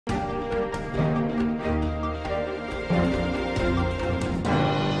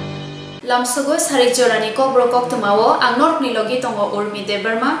Lamsugo Sarik Jorani Kokborok Koktwma o ang North ni logi tongo urmi de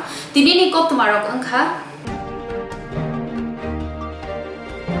Burma tini ni Koktwma rok angkha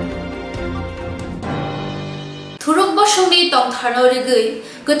Thuruk bosongni tongtharno rigui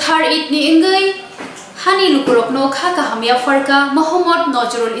gothar itni ingui hani lukurokno kha kahamya farka Muhammad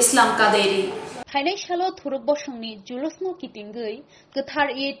Nazrul Islam Kaderi Thainai salo thuruk bosongni julusno kitingui gothar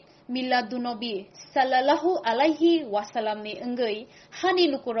it Miladunobi sallallahu alaihi wasallam ni enggai hani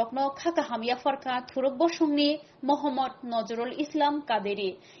lukurokno khaka hamya farka thuruk bosongni Muhammad Nazrul Islam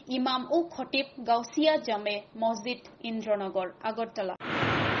Kaderi Imam o Khatib Gausiya Jame Masjid Indranagar Agartala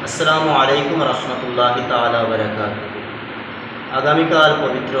Assalamu alaikum warahmatullahi ta'ala wabarakatuh আগামীকাল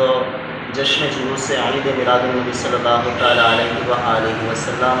পবিত্র জশ্নে জুলুসে ঈদ মিলাদুন নবী সাল্লাল্লাহু তাআলা আলাইহি ওয়া আলিহি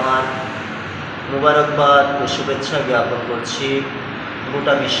ওয়াসাল্লাম মুবারকবাদ ও শুভেচ্ছা জ্ঞাপন করছি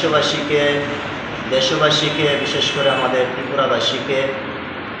গোটা বিশ্ববাসীকে দেশবাসীকে বিশেষ করে আমাদের ত্রিপুরাবাসীকে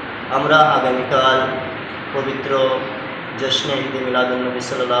আমরা আগামীকাল পবিত্র জশ্নে ঈদ মিলাদুন নবী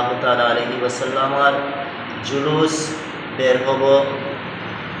সাল্লাল্লাহু তাআলা আলাইহি ওয়াসাল্লাম জুলুস বের হব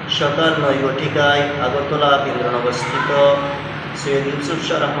সকাল 9 ঘটিকায় আগরতলা কেন্দ্রনগরস্থিত সৈয়দ ইউসুফ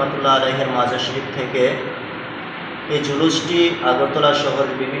শাহ রহমাতুল্লাহ আলাইহির মাজার শরীফ থেকে এই জুলুসটি আগরতলা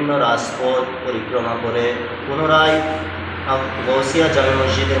শহরের বিভিন্ন রাজপথ পরিক্রমা করে পুনরায় গৌসিয়া জামে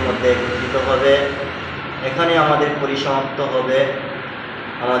মসজিদের মধ্যে একত্রিত হবে এখানে আমাদের পরিসমাপ্ত হবে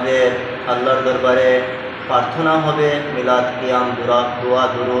আমাদের আল্লাহর দরবারে প্রার্থনা হবে মিলাদ কিয়াম দোয়া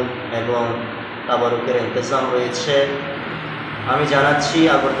দুরুদ এবং তাবারুকের ইন্তজাম রয়েছে আমি জানাচ্ছি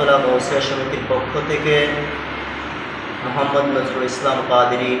আগরতলা গৌসিয়া সমিতির পক্ষ থেকে মোহাম্মদ নজরুল ইসলাম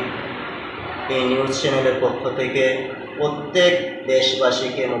কাদেরী এই নিউজ চ্যানেলের পক্ষ থেকে প্রত্যেক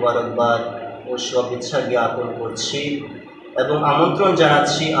দেশবাসীকে মোবারকবাদ ও শুভেচ্ছা জ্ঞাপন করছি এবং আমন্ত্রণ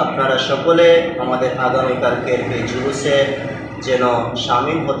জানাচ্ছি আপনারা সকলে আমাদের আগামীকালকের এই জুলুসে যেন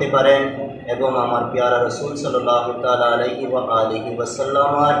শামিল হতে পারেন এবং আমার প্যারা রাসূল সাল্লাল্লাহু তাআলা আলাইহি ওয়া আলিহি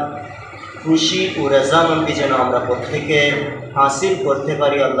ওয়াসাল্লামের খুশি ও রাজামন্দি যেন আমরা প্রত্যেকে হাসিল করতে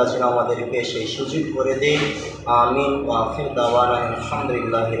পারি আল্লাহ যেন আমাদেরকে সেই সুযোগ করে দিন আমিন ওয়া আখির দাওয়ানা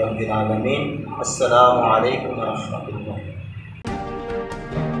আলহামদুলিল্লাহি রাব্বিল আলামিন আসসালামু আলাইকুম ওয়া রাহমাতুল্লাহ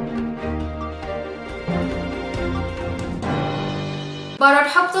Barat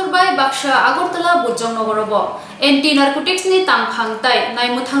Haptor by Baksha Agartala Bujong Nogorobo Anti Narcotics ni Tangphang Tai Nai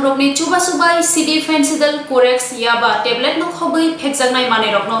Muthang Rokni Chuba Subai CD Fencidal Corex Yaba Tablet no Hobby Hexag Nai Mane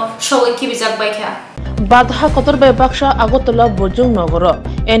Rokno Showy Kibizak by Kya Badha Kotor by Baksha Agartala Bujong Nogoro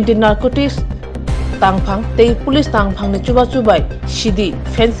Anti Narcotics Tangphang Te Police Tangphang ni Chuba Subai CD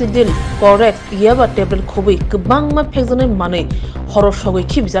Fencidal Corex Yaba Tablet Hobby Kbang Ma Hexag Mane Horror Showy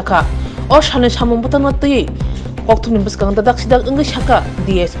Kibizaka O Shane Shamubutanati Koktwma Biskang Dadak Sidak English Haka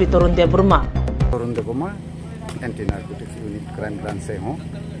DSP Torun de Burma anti narcotics unit crime branch से हूँ।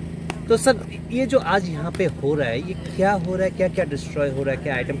 तो sir ये जो आज यहाँ पे हो रहा है ये क्या हो रहा है क्या क्या डिस्ट्रॉय हो रहा है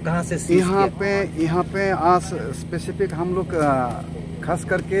क्या आइटम कहाँ से यहाँ पे आज स्पेसिफिक हम लोग खास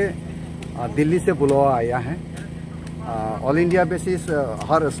करके दिल्ली से बुलावा आया है ऑल इंडिया बेसिस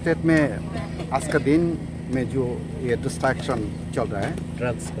हर स्टेट में आज का दिन में जो ये डिस्ट्रैक्शन चल रहा है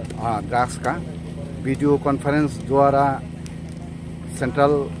ड्रग्स का वीडियो कॉन्फ्रेंस द्वारा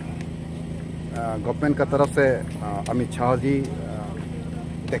सेंट्रल गवर्नमेंट का तरफ से अमित शाह जी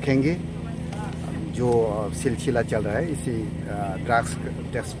देखेंगे जो सिलसिला चल रहा है इसी ड्रग्स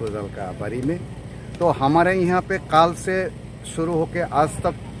डिस्पोजल का बारे में। तो हमारे यहाँ पे काल से शुरू होकर आज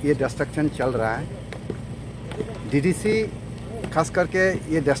तक ये डिस्ट्रक्शन चल रहा है। डीडीसी खास करके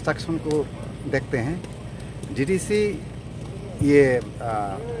ये डिस्ट्रक्शन को देखते हैं। डीडीसी ये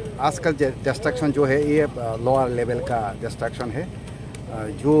आजकल डिस्ट्रक्शन जो है ये लोअर लेवल का डिस्ट्रक्शन है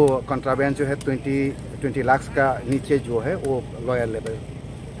जो कंट्राबैंड जो है 20 लाख का नीचे जो है वो लोअर लेवल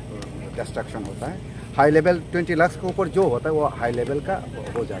डिस्ट्रक्शन होता है। हाई लेवल 20 लाख के ऊपर जो होता है वो हाई लेवल का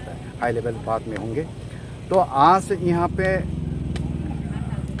हो जाता है हाई लेवल बाद में होंगे। तो आज यहाँ पे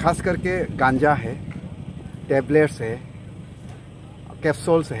खास करके गांजा है टैबलेट्स है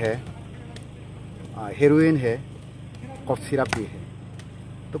कैप्सूल्स है हेरोइन है कफ सिरप भी है।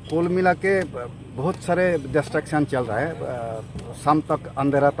 तो कुल मिला के बहुत सारे डिस्ट्रक्शन चल रहा है शाम तक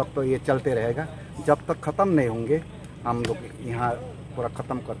अंधेरा तक तो ये चलते रहेगा जब तक ख़त्म नहीं होंगे हम लोग यहाँ पूरा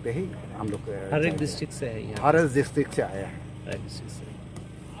ख़त्म करते ही हम लोग हर एक डिस्ट्रिक्ट से है हर एक डिस्ट्रिक्ट से आया है।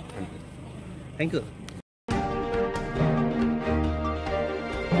 Thank you.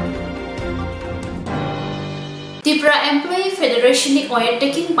 Tripura Employee Federation ni oil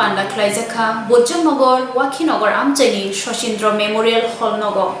taking panda Klaizaka Bojong Nogor Waki Nogor Amchani Shoshindra Memorial Hall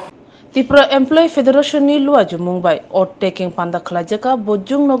Nogor Tripura Employee Federation ni luwa jumungbai or taking panda khlajaka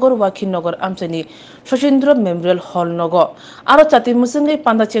Bojung Nogor Wakhi Nogor Amchani Shoshindra Memorial Hall Nogo aro chati musungai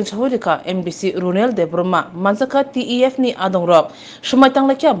panda chengchawurika MDC Runel Debroma Manzaka TEF ni adongrok shumaitang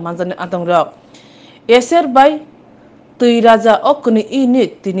lakya manzani adongrok Eser by Tuiraja okuni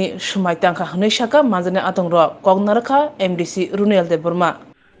init tini shumaitang ka hunishaka manzani adongrok kognaraka MDC Runel Debroma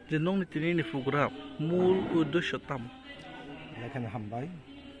Jenong tini ni program mul udushotam lekan hambai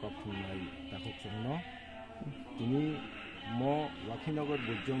Koktwma takuk sungno tini mo Wakhinogor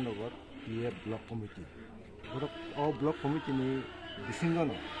Bojongnogot PF Block Committee o Block Committee ni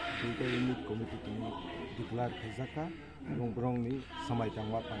bisingono duita unit committee tini declare khajaka এবং brong ni samai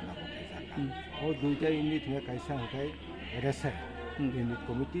tangwa panda ko khajaka o duita unit ne kaisa hakai rese unit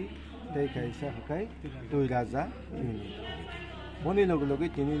committee tei kaisa hakai toiraja unit committee boni loge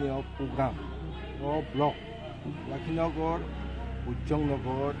tini ni program o block Wakhinogor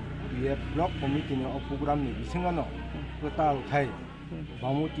Bojongnogot PF Block Committee ni program ni bisingono total khai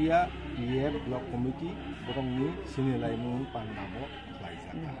bamutia PF Block Committee borong ni sinilai mun pandabo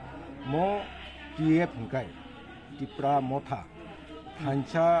khlaijaka mo PF hungkai Tripura motha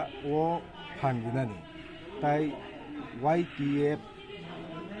thancha o phanbinani tai YTF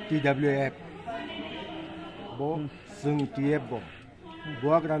TWF bo sung TF bo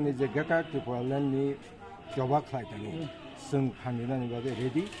buagrani je gaka Tripura land ni joba khlaitani sung phanbinani bage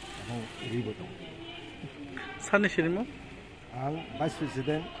ready এবং riboto sane shirimo ang Vice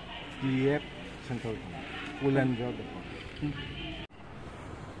President TF Central Ulandro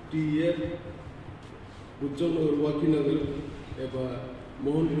TF Bojongnogot Wakhinogor eba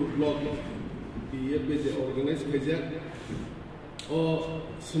Mohanpur Block TF be je organize khajak o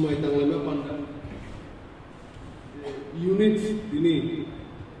sumai tanglama panda units dini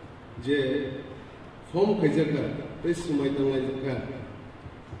je form khajaka be sumai tanglajaka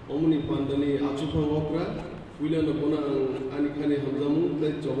omni pandani achupang opra Wilana Bona Anikane Hamzamu,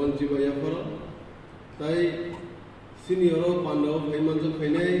 that Jovan Jiba Yafara, Tai Senior Panda of Haimanza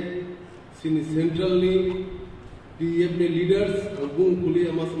Kainai, Sini centrally, TF leaders, Abun Kuli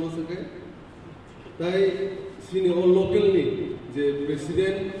Amasamasaka, Tai Sini all locally, the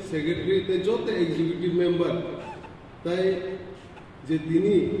President, Secretary, the Jota Executive Member, Tai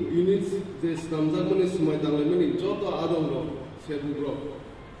Jetini units, the Stamzamani Sumaitangamani, Jota Adongo, Sebugro.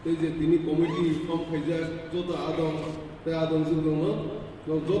 They tini committee from Kajak, Jota Adam, the Adam Zugama,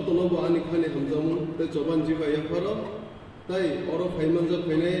 no Jota Nobo Anikane Hamzamu, the Joban Jiva Yapara, Tai or of Haimanza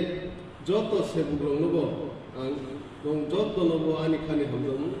Pene, Jota Sebugro, and no Jota Nobo Anikane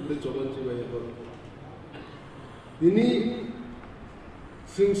Hamzamu, the Joban Jiva Yapara. Dini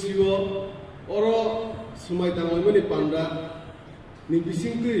Singsiwa or Sumaitamani Panda,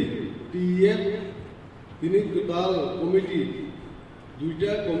 Nibisingri, TF, Dini Kutal Committee.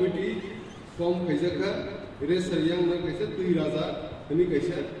 Duita committee form khajaka resa yang na kaisa tuiraja ani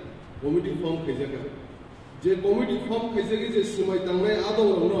kaisa committee form khajaka je committee form khajagi je sumai tangnai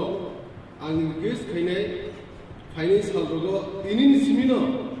adong no ang guest khainai finance halrogo tinin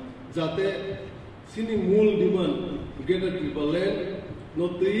simino jate sini mul demand get a triple land no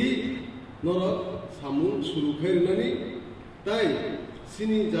tei no samun shuru khairnani tai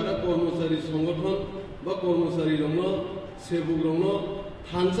sini jara kormosari সংগঠন ba kormosari rongno Sebugro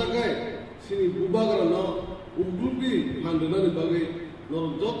Hansakai, Sini Bubagrano, Ublubi, Handana Bagay,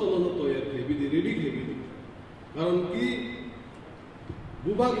 no Jotono Toya, heavy, ready heavy. Karanki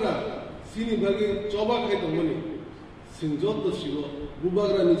Bubagra, Sini Bagay, Chobakai the money, Sinjot the Shiva,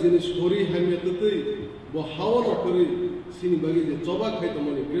 Bubagra is in a story, Hametati, Bohawan Kuri, Sini Bagay, the Chobakai the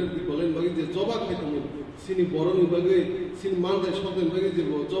money, Great people and Bagay, the Chobakai the money, Sini Boroni Bagay, Sini Manda Shop and Bagay, the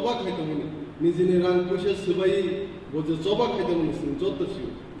Chobakai the money, Nizineran Pusha Subai. Bojo coba kita muni sinjot tersiu.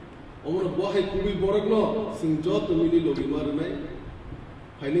 Omor buahai kubi boragno sinjot mili logi marunai.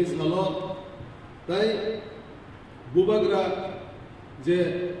 Haini salo, tai bubagra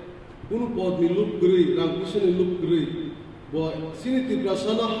je unu pod ni lup geri, rangkusen ni lup geri. Bo sini Tripura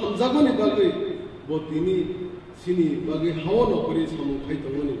sana hamzago ni bagai. Bo tini sini bagai hawa no keri samu khai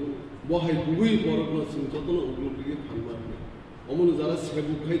tangoni. Buahai kubi boragno sinjot no uglup geri khanmar. Omor jara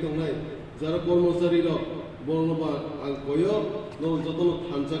sebu khai tangnai, jara kormosari rok. Bornoba ang koyo no jotono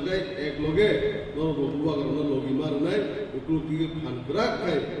thanchakai ek loge no bubagar no logi marnai uklu tige phanbrak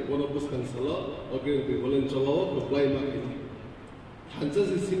kai bono buskan salo oge be bolen chalaw koplai makai thancha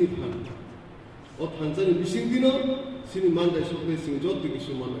se sini phan o thancha ni bising dino sini mandai sokne sing jot dige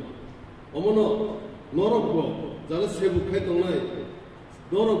sumana omono norokbo jara sebu khai tongnai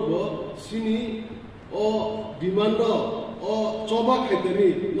norokbo sini o dimando o choba khai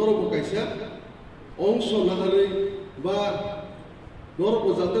tani norokbo kaisa অংশ নাহারে বা नरक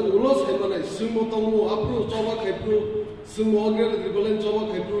जाते उलो साइमाने सिंबो तंगो आपरो चबा खाइप्रो सिंबो अग्रेल रिबलेन चबा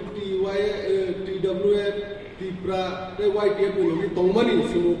खाइप्रो TY TWF टीप्रा ते YTF लोगी तंगमानी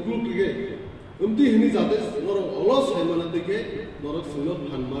सिंबो group के उमती हिनी जाते नरक उलो साइमाने देखे नरक सिंबो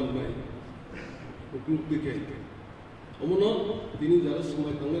फानमार नाय ग्रुप देखे अमनो दिनी जारा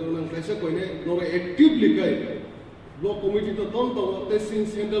समय तंगे रनां कैसे कोइने नरक एक्टिवली गाय ब्लॉक कमिटी तो तंग तंग ते सिन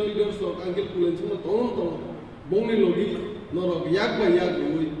सेंट्रल लीडर्स और अंकेल पुलेन सुनो तंग तंग बोंगनी लोगी नरक याक बा याक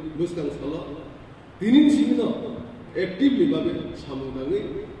हुई बुस्कां साला दिनिन सिनो एक्टिवली बाबे सामुदांगी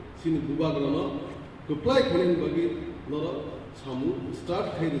सिनि बुबाग्राना कप्लाय खनेन बागी नरक सामु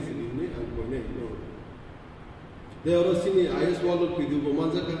स्टार्ट खाइदे सिनि आं कोइने देवरा सिनि आईएस वालो पिदु बो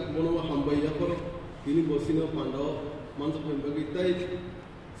मानजा का बनवा हामबाया पर दिनि बसिनो पांडाव मानजा फैन बागी ताई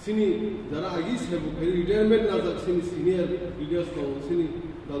सिनि जरा आगी सेबु खाइ रिटायरमेंट नाजाक सिनि सीनियर लीडर्स तो सिनि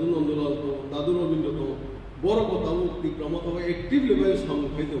दादु नंदलाल तो दादु रविंद्र तो बरक ताबु दिप्रमा तो एक्टिव लेवल सामु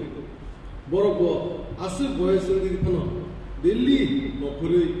खाइदो बरक आसे बयस दिखनो दिल्ली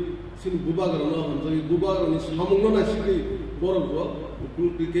नखरै सिनि बुबाग्राना हमजै बुबाग्रानि सामुनो नासिनि बरक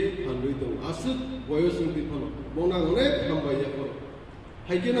उकुलटिके फानदै दं आसे बयस दिखनो बनांने खामबाया पर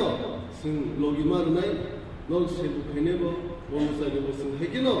हाइकेनो जों लगिमा रनाय नल सेबु खाइनेबो बमसागे बसिं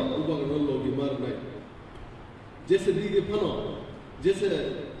हाइकेनो बुबाग्राना लगिमा रनाय जैसे दिगे फनो जैसे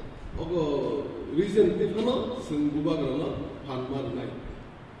अगो रीजन दिखनो जों बुबाग्राना फानमार नाय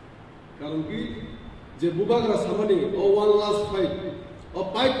कारण कि जे बुबाग्रा सामानि ओ वन लास्ट फाइट ओ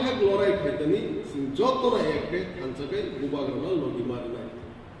पाइप फाइट लड़ाई खाइतनी जों जतरा एके थानसाके बुबाग्राना लगिमार नाय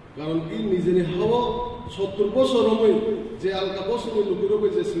कारण कि निजेनि हाव 70 बছর रमै जे आलका बसनि लुकुरबे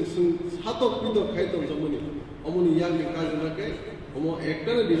जे जों सातक पिदक खाइतन जमनि अमनि यागनि काजनाके अमो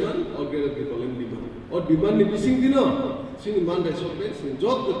एकटाने डिमान्ड और गेरे दिबलेन डिमान्ड और डिमान्ड नि बिसिं दिनो सिनि मानदाय सबे जों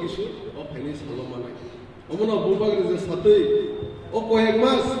जत किसु ओ फाइनान्स खालामनाय अमना बुबाग्रा जे सातै ओ कयेक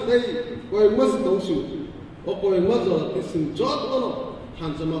मास दंसु ओ कयेक मास जाते जों जत न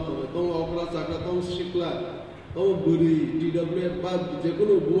थानसमा तने दं अकरा जाग्रा दं सिक्ला दं बुरि टीडब्ल्यूएफ बा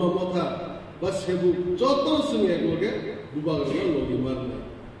जेकुनु बुमा मथा बा सेबु जत जों एकलगे बुबाग्रा लगी मारनाय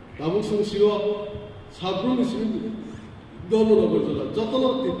दाबु जों सिओ साब्रुनि सिनि दमनगर जला जतन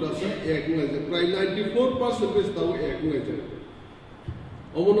तिप्रासा एक नायजे प्राय 94% ताव एक नायजे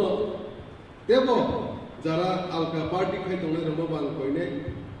अमनो तेबो जरा आलका पार्टी खाइतने रमो बान कोइने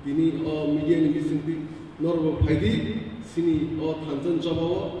दिनी अ मीडिया नि बिसिंति नरबो फाइदि सिनि अ थानजन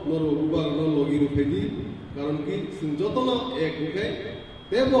जबाव नरबो बुबाग्राना लगी रुफाइदि कारण कि जों जतन एक उखाय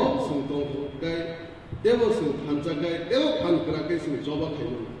तेबो जों दंगाय तेबो जों थानजागाय तेबो फानक्राके जों जबा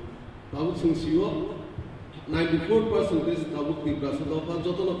खाइमोन दाबु जों सिओ 94% ताबुक तिब्रासा दफा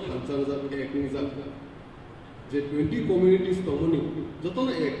जतन थानजागा एक निजा जे 20 कम्युनिटीज तमनि जतन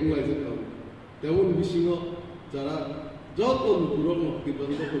एक निजा काम तेमन बिसिङो जरा जत लुकुरक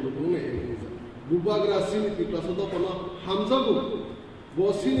तिब्रासा दफा लुकुरने एक निजा बुबाग्रा सिनि तिब्रासा दफा हामजागु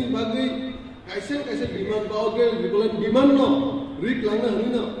बसिनि बागै कैसे डिमान्ड बावगे बिबलन डिमान्ड न रिक लांना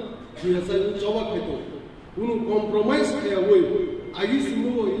हनिना बिहासा जबा खाइतो कुनु कम्प्रोमाइज खायावै आगि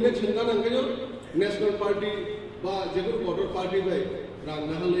सिमु इलेक्शन गानांगयो नेशनल पार्टी बा जेकुनु बॉर्डर पार्टी बाय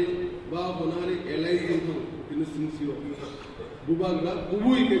रांनाहालै बा बनारि एलायन्स दंथो किनु सिंसियो बुबाग्रा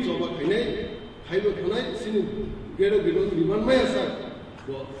गुबुइ के जबा खाइनाय खाइबो थानाय सिनि गेरो गेरो डिमान्ड मायासा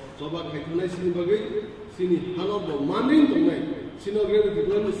बो जबा खाइथनाय सिनि बागै सिनि हानब मानिन दंनाय सिनो गेरो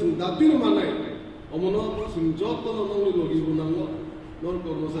गेरो सिन दातिन मानाय अमनो सिन जतन नंनि लगी बुनांगो नन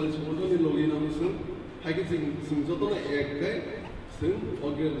कर्मचारी संगठननि लगी नामनि सिन हाइके सिन जतन एकखाय जों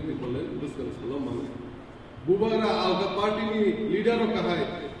अग्रेगति बोले बुस्कान सालाम माने बुबाग्रा आलका पार्टी नि लीडर काहाय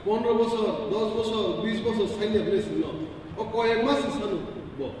 15 बছর 10 बছর 20 बছर साइने प्रेसिनो ओ कयेक मास सानु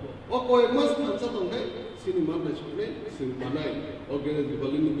बो ओ कयेक मास थानसा दंखाय सिनि मानदाय सबने जों मानाय अग्रेगति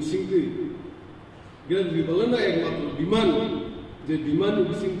बोले नि बिसिंति गेरेगति बोले ना एकमात्र डिमान्ड जे डिमान्ड नि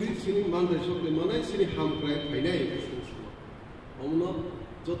बिसिंति सिनि मानदाय सबने मानाय सिनि हामक्राय फाइनाय अमनो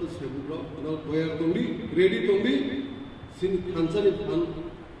जत सेबुग्रा न तयार तंगि रेडी तंगि सिनि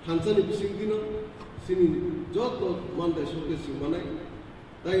थानसानि बिसिं दिनो सिनि जत मानदाय सबके सिमानाय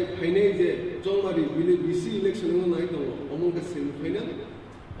ताई फाइनाय जे जंमारि बिले बिसि इलेक्शन नाय दङ अमंका सेमि फाइनाल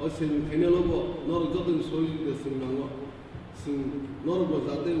अ सेमि फाइनालबो नर जतन सोलिदे सिंनांगो सिं नरबो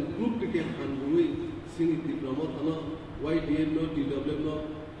जाते ग्रुप टिके फानबुइ सिनि तिब्रामा थाना वाईडीएफ न टीडब्ल्यूएफ न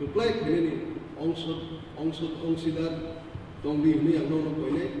टुप्लाय फाइनानि अंशदार दंबि हनि आंनो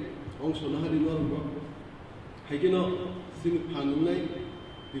कइनाय अंश नाहारि नरबो हाइकेनो सिनि फाननाय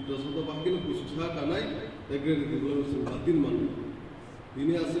तिब्रासा बाकिनो कुसुसा कानाय एग्रेगति बोले सिं दातिन मान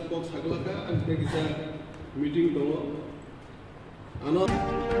दिनै आसे पक सागलाका आंनि किसा मीटिंग दङ आनो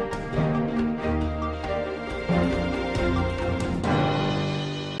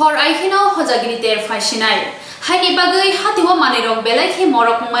hor aihinao hojagiri ter phaishinai haini bagai hatiwa manirok belaikhe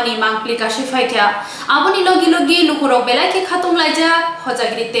morok mani mangpli kashi phaikya aboni logi logi lukurok belaikhe khatung laija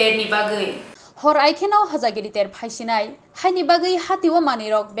hojagiri ter ni bagai hor aihinao hojagiri ter phaishinai haini bagai hatiwa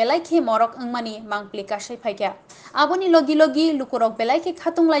manirok belaikhe morok mani mangpli kashi phaikya aboni logi logi lukurok belaikhe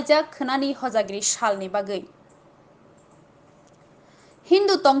khatung laija khnani hojagiri salni bagai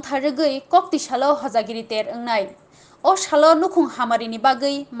Hindu tongthargui kokti salo hojagiri ter ngnai o salo nukhung hamari ni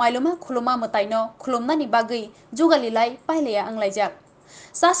bagai mailuma khuluma mataino khulumna ni bagai jugalilai paileya anglaijak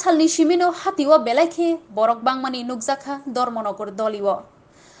sa salni simino hatiwo belaikhe borok bangmani nukjakha dormonogur doliwo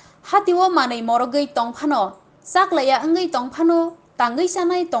hatiwo manei morogui tongphano saklaya angei tongphano tangei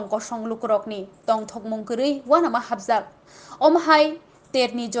sanai tongkosong lukurokni tongthokmung gurui wanama habjak omhai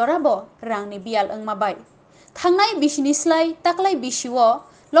terni jorabo rangni bial angmabai Thangnai bisini slai taklai bisiwo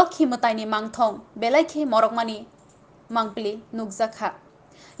lokhi mataini mangthong belaikhe morokmani mangpli nukjakha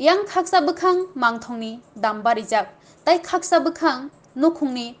yang khaksa bukhang mangthongni dambarijak tai khaksa bukhang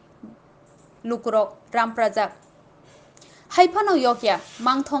nukhungni lukurok ramprajak haifano yokya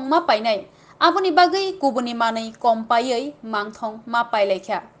mangthong ma painai aboni bagai kubuni manai kompaiei mangthong ma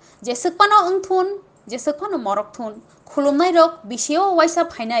pailaikha je sukpano ungthun je sukpano morok thun khulumnai rok biseo waisa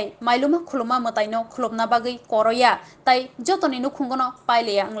phainai mailuma khuluma mataino khulumna bagai koroya tai jotoni nukhungono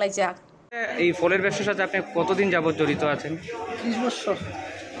paileya anglaijak এই ফলের ব্যবসার সাথে আপনি কতদিন যাবত জড়িত আছেন 30 বছর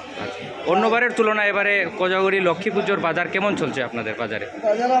অন্যবারের তুলনায় এবারে কোজাগরি লক্ষ্মী পূজোর বাজার কেমন চলছে আপনাদের বাজারে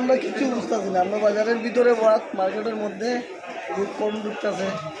বাজার আমরা কিছু বুঝতাছি না আমরা বাজারের ভিতরে মার্কেটের মধ্যে খুব কম ঢুকতেছে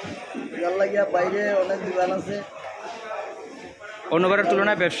যার লাগিয়া বাইরে অনেক দোকান আছে অন্যবারের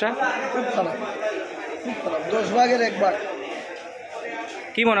তুলনায় ব্যবসা খুব খারাপ 10 ভাগের 1 ভাগ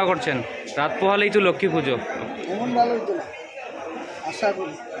কি মনে করছেন রাত পোহালেই তো লক্ষ্মী পুজো এমন ভালো হইতো না আশা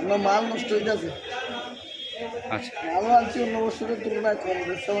করি আমরা মাল নষ্ট হয়ে যাচ্ছে আচ্ছা মাল আনছি অন্য বছরের তুলনায় কম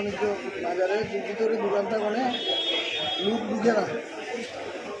ব্যবসা বাণিজ্য বাজারে ভিতরে দোকানটা মানে লোক ঢুকে না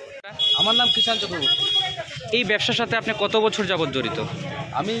আমার নাম কিষান চক্রবর্তী এই ব্যবসার সাথে আপনি কত বছর যাবত জড়িত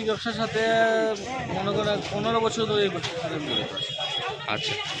আমি এই ব্যবসার সাথে মনে করেন 15 বছর ধরে এই ব্যবসার সাথে জড়িত আছি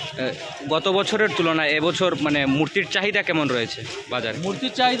আচ্ছা গত বছরের তুলনায় এবছর মানে মূর্তির চাহিদা কেমন রয়েছে বাজারে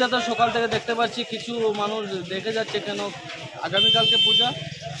মূর্তির চাহিদা তো সকাল থেকে দেখতে পাচ্ছি কিছু মানুষ দেখে যাচ্ছে কেন আগামীকালকে পূজা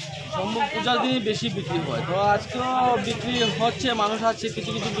সম্ভব পূজার দিনই বেশি বিক্রি হয় তো আজকেও বিক্রি হচ্ছে মানুষ আছে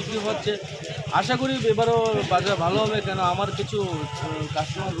কিছু কিছু বিক্রি হচ্ছে আশা করি এবারও বাজার ভালো হবে কেন আমার কিছু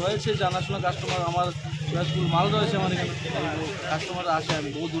কাস্টমার রয়েছে জানাশোনা কাস্টমার আমার স্কুল মাল রয়েছে আমার এখানে কাস্টমার আসে আমি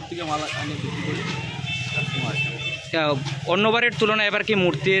বহু দূর থেকে মাল এনে বিক্রি করি কাস্টমার আসে অন্যবারের তুলনায় এবার কি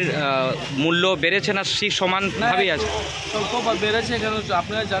মূর্তির মূল্য বেড়েছে না সেই সমানভাবেই আছে স্বল্প বেড়েছে কেন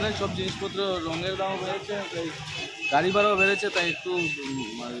আপনারা জানেন সব জিনিসপত্র রঙের দামও বেড়েছে গাড়ি ভাড়াও বেড়েছে তাই একটু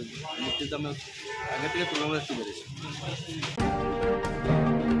মূর্তির দামে আগে থেকে তুলনায় একটু বেড়েছে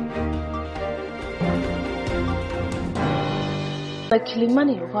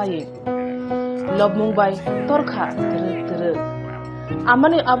Khilimani waye lob mumbai torkha tere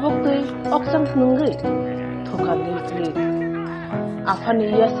amani abok tei oksang nungai thoka lili afani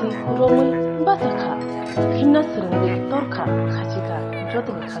yasi romui basakha hinna srungi torkha khachika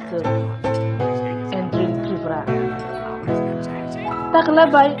jotun khasu endrin tripura takla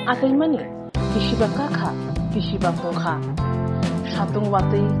bai ataimani bishiba kakha bishiba khokha shatung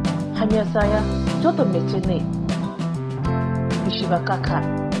watei hamya saya joto mechene bishiba kakha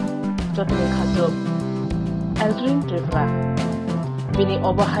jotun khasu endrin tripura bini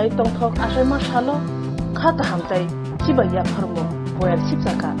obahai tongthok asema shalo khata hamtai chibaya pharmo boyar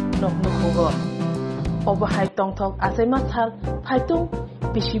chipsaka noknukhugo obahai tongthok asema sal phaitung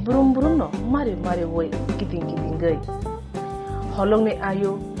bishi burum no mare woi kiting gai holongni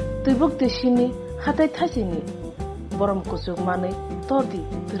ayu tuibuk tisini hatai thasini borom kusuk manai tordi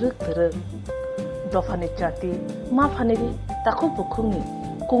truk dofani chati ma phaneri takhu pukhungni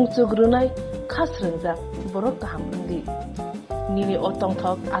kungchugrunai khasrunja borok kahamndi nini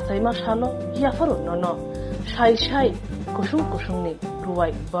otongthok asaima shalo yafaro nono shai kusung ni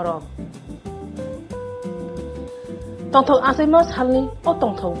ruwai borom tongthok asaima salni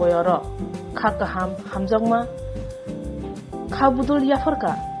otongthok boyoro khakaham hamjongma khabudul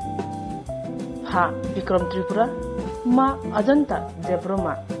yafarka ha bikram tripura ma ajanta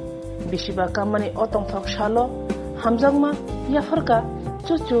debroma bishiba kamani otongthok shalo hamjongma yafarka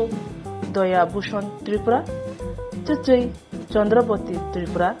chuchu doya bhushon tripura chuchui Chandrabati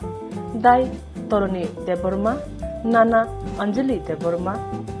Tripura দাই তরণী দেববর্মা নানা অঞ্জলি দেববর্মা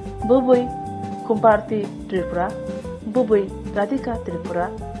বুবুই কুম্পার্তি ত্রিপুরা বুবুই রাধিকা ত্রিপুরা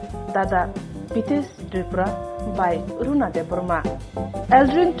দাদা পিতেশ Tripura by Runa Debbarma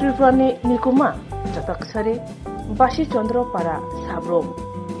aldrin ত্রিপুরানি নিকুমা চতকসারি বাসি Chandrapara সাব্রো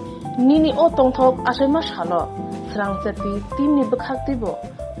Nini o tongthok asema shalo Swrangchati timni bekhaktibo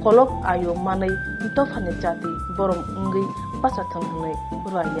kolok ayo manai ntofane jati borom ngi pasathang hangai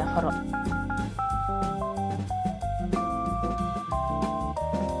ruaya faro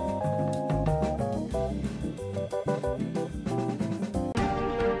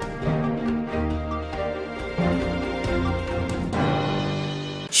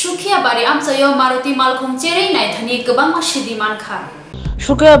Shukia bari amsayo Maruti Malkhung Cherei Naithani Gabang Shidi Mankha.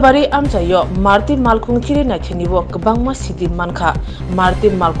 Shukia bari amsayo Maruti Malkhung Cherei Naithani wo Gabang Shidi Mankha. Maruti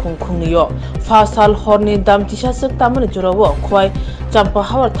Malkhung Khungniyo Fasal Horni Dam Tisasuk Taman Jurawo Khwai Champa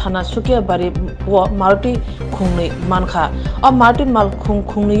Hawar Thana Shukia bari wo Maruti Khungni Mankha. A Maruti Malkhung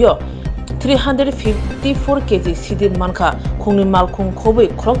Khungniyo 354 kg Shidi Mankha. Khungni Malkhung Khobai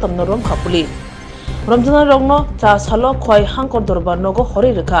Khrok Tamna Rom Khapuli. Ramjana Rongno cha salo khwai hangkor dorbar nogo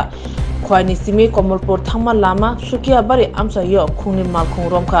hori rekha khwai ni simi Komolpur thangma lama Shukia bari amsayo khungni malkhung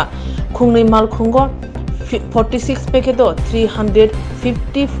romkha khungni malkhungo 46 paketo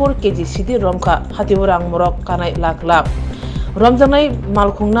 354 kg sidi romkha hatiburang morok kanai lak lak Ramjanai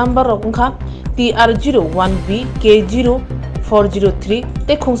malkhung number rokha TR01B K0403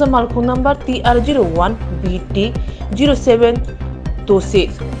 te khungsa malkhung number TR01BT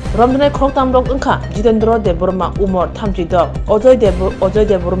 0726 Ramjanai Krok Tamrok Unka Jitendra Deborma Umor Thamchidok Ojoy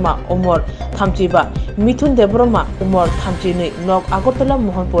Deborma Umor Thamchiba Mithun Deborma Umor Thamchini Nok Agotala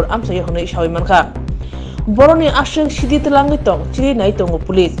Mohanpur Amsayo Honai Shawimanka Boroni Ashing Shidi Telangi Tong Chiri Nai Tongo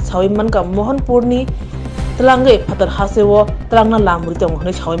Police Shawimanka Mohanpurni Telangi Patar Hasewo Telangna Lamuri Tong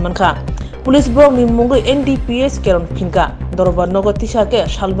Honai Shawimanka Police Borok ni Mungo NDPS Keron Pinka Dorbar Nogo Tishake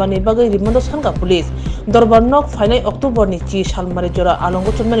Shalbani Bagai Rimondo Sanka Police Dorbar Nok Finai October ni Chi Shalmari Jora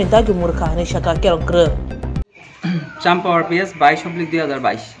Alongo Chumani Dagi Murka Hani Shaka Keron Kre Champa RPS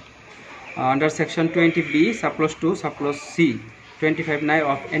 22/2022 under section 20B subclause 2 subclause C 25(9)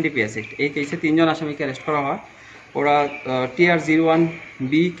 of NDPS Act এই কেসে তিনজন আসামিকে arrest করা হয় ওরা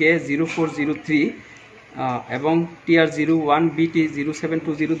TR01B K0403 এবং TR01BT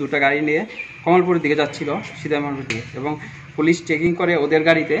 0720 দুটো গাড়ি নিয়ে কমলপুরের দিকে যাচ্ছিল সিদামানপুর দিকে এবং পুলিশ চেকিং করে ওদের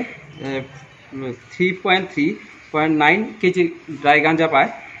গাড়িতে 3.9 কেজি ড্রাই গাঁজা পায়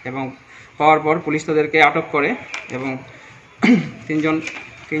এবং পাওয়ার পর পুলিশ তাদেরকে আটক করে এবং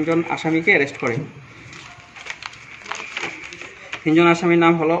তিনজন আসামিকে অ্যারেস্ট করে তিনজন আসামির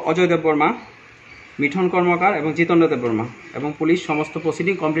নাম হলো অজয় দেববর্মা মিঠন কর্মকার এবং জিতেন্দ্র দেববর্মা এবং পুলিশ সমস্ত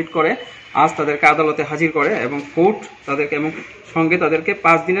প্রসিডিং কমপ্লিট করে আজ তাদেরকে আদালতে হাজির করে এবং কোর্ট তাদেরকে এবং সঙ্গে তাদেরকে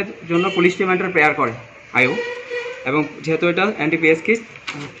 5 দিনের জন্য পুলিশ রিমান্ডের প্রেয়ার করে আয়ু এবং যেহেতু এটা NDPS কেস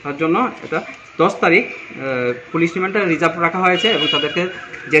তার জন্য এটা 10 তারিখ পুলিশ রিমান্ডের রিজার্ভ রাখা হয়েছে এবং তাদেরকে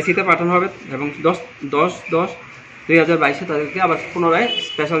জেসিতে পাঠানো হবে এবং 10/10/2022 তাদেরকে আবার পুনরায়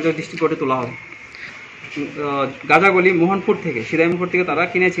স্পেশাল জজ ডিস্ট্রিক্ট কোর্টে তোলা হবে গাজাগুলি মোহনপুর থেকে সিদাইমপুর থেকে তারা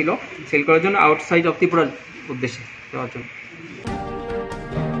কিনেছিল সেল করার জন্য আউটসাইড অফ ত্রিপুরার উদ্দেশ্যে যাওয়ার জন্য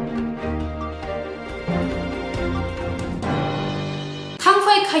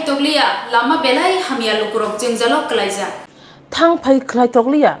থাংফাই খাইতগলিয়া লামা বেলাই হামিয়া লুকুরক জেংজালক ক্লাইজা থাংফাই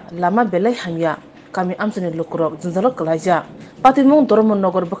খাইতগলিয়া লামা বেলাই হামিয়া Kami amsani lukurok jingjalok kalaija patimung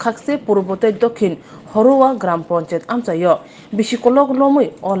Dormonogor bakhakse purbote dokhin Horua Gram Panchayat amsayo bisikolog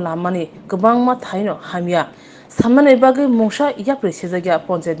lomui o lamani gobangma thaino hamia samane bagi mungsa yapre sejagya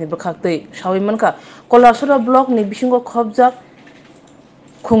panchayat ni bakhaktei shawimanka Kolasura block ni bisingo khobjak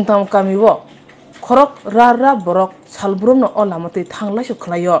khungtam kamiwo khorok ra borok salbrumno o lamate thanglaisu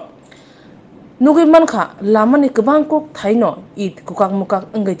khlayo Nugi manka lamani gobangkok thaino id kukak mukak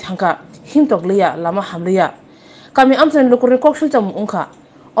engai thangka himtokliya lama hamliya kami amsan lokore koksul jam ungkha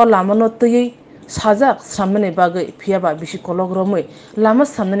o lamano tei sajak samne bagai phiaba bisi kolog romoi lama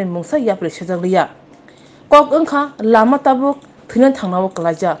samne mungsa yapre sejakliya kok ungkha lama tabuk thinan thangnawo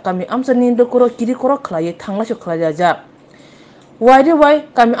klaja kami amsani lokoro kiri korok khlaye thanglaso khlaja ja wai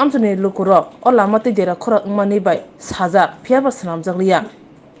kami amsani lokoro o lama te jera khora mani bai sajak phiaba sanamjakliya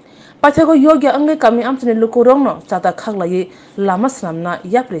Pachago yoga angai kami amsani lukurongno chata khaglai lama snamna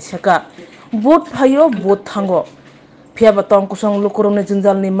yapre seka bot phayo bot thango phiaba tong kusong lukurongni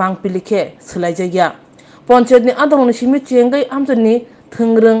jinjalni mangpilikhe selaijaya panchayatni adongni simi chengai amsani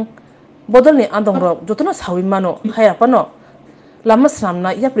thingreng bodolni adongrok jotona sawi mano hayapano lama snamna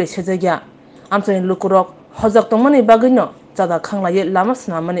yapre sejaya amsani lukurok hojak tongmani bagino chata khanglai lama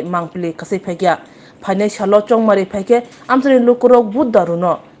snamani mangpili kasai phagya phainai salo chongmari phaike amsani lukurok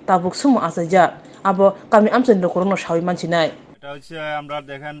buddaruno tabuk sumo asaja abo kami amsen lokorono shawi manchi নাই এটা হচ্ছে আমরা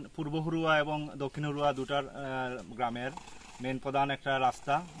দেখেন পূর্ব হুরুয়া এবং দক্ষিণ হুরুয়া দুটার গ্রামের main প্রধান একটা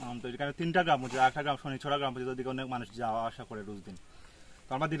রাস্তা তো এখানে তিনটা গ্রাম আছে একটা গ্রাম শনিছড়া গ্রাম পর্যন্ত দিকে অনেক মানুষ যাওয়া আসা করে রোজ দিন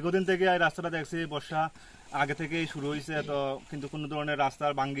তো আমরা দীর্ঘদিন থেকে এই রাস্তাটা দেখছি, বর্ষা আগে থেকেই শুরু হয়েছে, তো কিন্তু কোনো ধরনের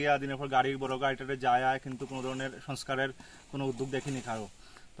রাস্তার ভাঙ্গিয়া দিনের পর গাড়ি বড় গাড়িটাতে যায় কিন্তু কোনো ধরনের সংস্কারের কোনো উদ্যোগ দেখিনি কারো।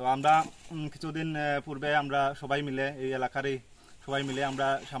 তো আমরা কিছুদিন পূর্বে আমরা সবাই মিলে এই এলাকারই সবাই মিলে আমরা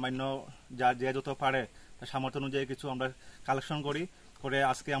সামান্য যে যত পারে সামর্থ্য অনুযায়ী কিছু আমরা কালেকশন করে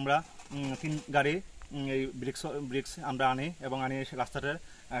আজকে আমরা 3 গাড়ি এই ব্রিক্স আমরা আনি এবং রাস্তাটার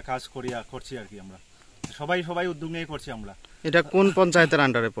কাজ করছি আর কি। আমরা সবাই উদ্যোগ নিয়ে করছি। আমরা এটা কোন পঞ্চায়েতের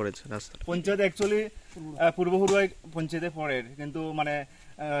আন্ডারে পড়েছে রাস্তা? পঞ্চায়েত অ্যাকচুয়ালি পূর্ব হুরুয়াই পঞ্চায়েতে পড়ে, কিন্তু মানে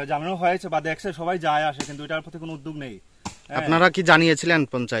জানানো হয়েছে বা দেখছে সবাই যায় আসে, কিন্তু এটার প্রতি কোনো উদ্যোগ নেই। আপনারা কি জানিয়েছিলেন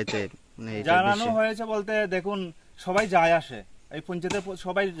পঞ্চায়েতে? জানানো হয়েছে বলতে দেখুন সবাই যায় আসে, এই পঞ্চায়েতে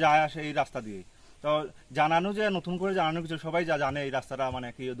সবাই যায় আসে এই রাস্তা দিয়ে। তো জানানো যে নতুন করে জানানো কিছু, সবাই যা জানে এই রাস্তাটা মানে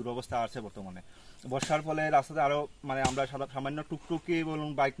কি দুরবস্থা আছে বর্তমানে। বর্ষার ফলে রাস্তাতে আরো মানে আমরা সামান্য টুকটুকি বলুন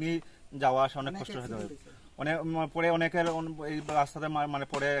বাইক নিয়ে যাওয়া আসা অনেক কষ্ট হতে হবে। পরে অনেকের এই রাস্তাতে মানে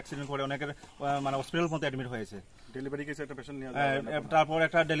পরে অ্যাক্সিডেন্ট করে অনেকের মানে হসপিটাল পর্যন্ত অ্যাডমিট হয়েছে। ডেলিভারি কেসে একটা পেশেন্ট নিয়ে তারপর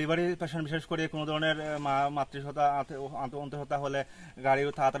একটা ডেলিভারি পেশেন্ট, বিশেষ করে কোনো ধরনের মাতৃহত্যা অন্তঃহত্যা হলে গাড়ি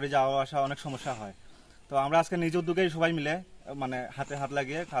তাড়াতাড়ি যাওয়া আসা অনেক সমস্যা হয়। তো আমরা আজকে নিজ উদ্যোগেই সবাই মিলে মানে হাতে হাত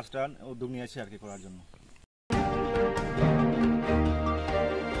লাগিয়ে কাজটা উদ্যোগ নিয়েছি আর কি করার জন্য।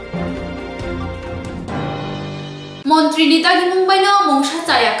 মন্ত্রী নিতাগি মুম্বাইনো মংসা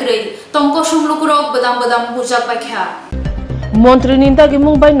চায়াক্রৈ তংক সংলুকুরক বদাম বুজাক বাইখ্যা। মন্ত্রী নিতাগি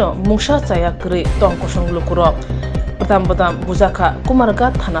মুম্বাইনো মংসা চায়াক্রৈ তংক সংলুকুরক বদাম বুজাখা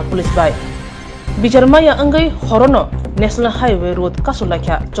কুমারঘাট থানা পুলিশ বাই বিচারমায়া अंगै हरनो नेशनल हाईवे रोड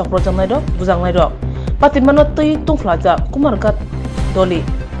कासुलाख्या चक्रजांनाय रो बुजांनाय रो पातिमानो तै तुंफ्लाजा कुमारघाट दली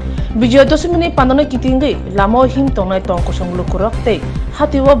विजय दशमीनि पाननो कितिंगै लामो हिम तंनाय तंक संलुकुरक तै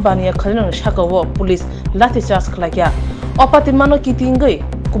हातिवा बानिया खलिनो साकाव पुलिस लाठीचार्ज खलाख्या अपातिमानो कितिंगै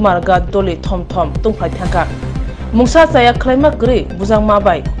कुमारघाट दली थम तुंफ्लाय थांका मुंसा चाया खलाइमा गरै बुजांमा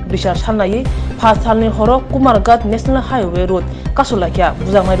बाय बिचार सालनायै 5 सालनि हरो कुमारघाट नेशनल हाईवे रोड कासुलाख्या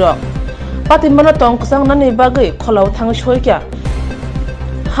बुजांनाय रो पातिमानो तंकसां नानि बागै खलाव थाङै सयख्या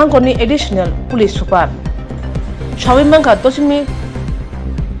हांगरनि एडिशनेल पुलिस सुपार साविमांगा दशमी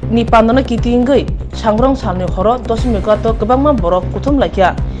नि पाननो कितिंगै सांग्रं सालनि हरो दशमी गातो गोबांमा बरफ कुथुम लाख्या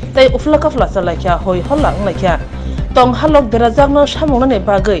तै उफ्लाका फ्लासा लाख्या हय हल्लां लाख्या तं हालक देराजागनो सामंनानि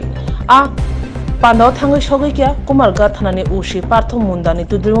बागै आ पानाव थाङै सगैख्या कुमारघाट थानानि उसी पार्थ मुन्दानि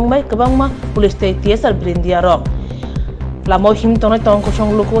तुद्रुंबाय गोबांमा पुलिस तै टीएसआर ब्रिन्दिया रक लामो हिम तंनाय तंक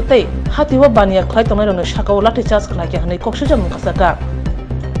संलुकु तै हातिवा बानिया खलाय तंनाय रनो साकाव लाठी चार्ज खलाख्या हनै कक्सजा मुखासाका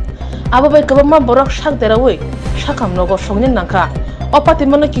आबाबाय गोबांमा बरक साक देरावै साखाम नगर संनि नांखा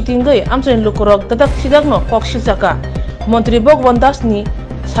अपातिमानो कितिंगै आमचैनि लुकुरक दादाक सिदाकनो कक्सिजाका मन्त्री भगवान दासनि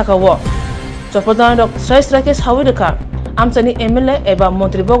साकाव जपदान रक स्रायस्राके सावै रेखा आमचैनि एमएलए एबा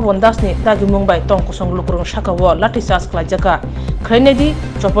मन्त्री भगवान दासनि दागि मुंबाय तंक संलुकुरक साकाव लाठी चार्ज खलायजाका खैनेदि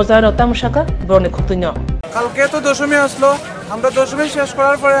जपदान तामसाका बरनि खक्तुन्य কালকে তো দশমী আসলো, আমরা দশমী শেষ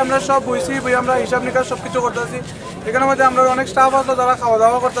করার পরে আমরা সব বইছি আমরা হিসাব নিকাশ সবকিছু করতেছি। এখানের মধ্যে আমরা অনেক স্টাফ আসলো যারা খাওয়া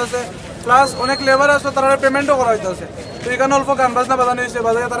দাওয়া করতেছে, প্লাস অনেক লেবার আসলো তারা পেমেন্টও করা হইতেছে। তো এখানে অল্প গান বাজনা বাজানো হয়েছে,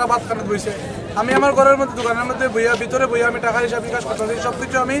 বাজারে তারা ভাত খানে বইছে। আমি আমার ঘরের মধ্যে দোকানের মধ্যে ভিতরে বইয়া আমি টাকা হিসাব নিকাশ করতেছি,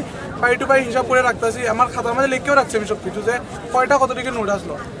 সবকিছু আমি পাই টু পাই হিসাব করে রাখতেছি। আমার খাতার মধ্যে লিখেও রাখছি আমি সবকিছু যে কয়টা কত টাকা নোট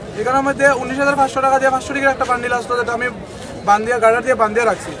আসলো। এখানের মধ্যে 19,500 টাকা দিয়ে 500 টাকার একটা বান্ডিল আসলো, যেটা আমি বান্ধিয়া গাড়ার দিয়ে বান্ধিয়া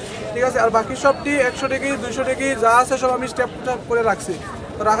রাখছি, ঠিক আছে। আর বাকি সবটি 100 টাকা 200 টাকা যা আছে সব আমি স্টেপ করে রাখছি।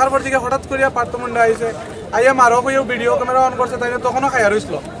 তো রাখার পর দিকে হঠাৎ করিয়া পার্থমুন্ডা আইসে, আইয়া মারো হইয়াও ভিডিও ক্যামেরা অন করছে, তাইনে তখনও খাইয়া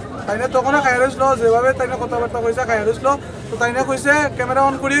রইছিল। যেভাবে তাইনে কথাবার্তা কইছে খাইয়া রইছিল। তো তাইনে কইছে ক্যামেরা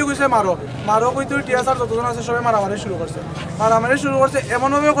অন করিও কইছে মারো কইতে টিএসআর যতজন আছে সবাই মারামারি শুরু করছে।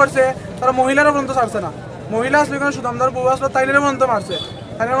 এমনভাবে করছে তারা মহিলারা পর্যন্ত ছাড়ছে না। মহিলা আসলে এখানে সুদামদার বউ আসলো, তাইনের পর্যন্ত মারছে।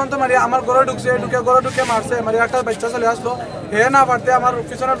 মারি আমার ঘরে ঢুকে মারছে। মারি একটা বাচ্চা চলে আসলো, হে না পারতে আমার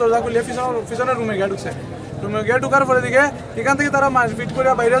পিছনের দরজা খুলিয়ে পিছনের রুমে গিয়ে ঢুকছে। রুমে গিয়ে ঢুকার পরে দিকে এখান থেকে তারা মারপিট করে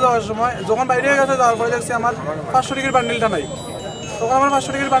বাইরে যাওয়ার সময়, যখন বাইরে গেছে যাওয়ার পরে দেখছি আমার 500 টাকার বান্ডিলটা নাই। তখন আমার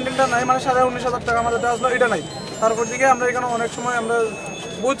 500 টাকার বান্ডিলটা নাই, মানে 19,500 টাকা আমার যেটা আসলো এটা নাই। তারপর দিকে আমরা এখানে অনেক সময় আমরা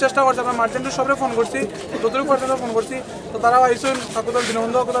বহুত চেষ্টা করছি, আমরা মার্চেন্টের সবরে ফোন করছি, যতটুকু পর্যন্ত ফোন করছি। তো তারাও আইসুন, ঠাকুরদল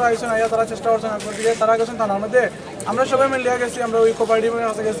দীনবন্ধু তারা আইসুন, আইয়া তারা চেষ্টা করছেন। তারপর দিকে তারা গেছেন থানার মধ্যে, আমরা সবাই মিলিয়ে গেছি, আমরা ওই কোপারেটিভের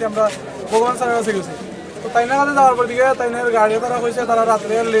কাছে গেছি, আমরা ভগবান স্যারের কাছে গেছি। তো তাইনের কাছে যাওয়ার পর দিকে তাইনের গাড়ি তারা কইছে তারা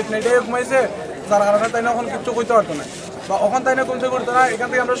রাত্রে লেট নাইটে ঘুমাইছে, যার কারণে তাইনে এখন কিচ্ছু কইতে পারতো না বা ওখান তাইনে কোনছে করতো না। এখান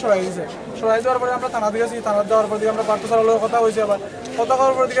থেকে আমরা সরাই যাওয়ার পরে আমরা থানা গেছি। থানার যাওয়ার পর দিকে আমরা পার্থ স্যারের কথা হয়েছে, আবার কথা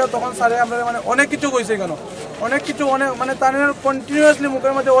করার পর দিকে তখন স্যারে আমরা মানে অনেক কিছু কইছে, এখানে অনেক কিছু মানে তাইনের কন্টিনিউয়াসলি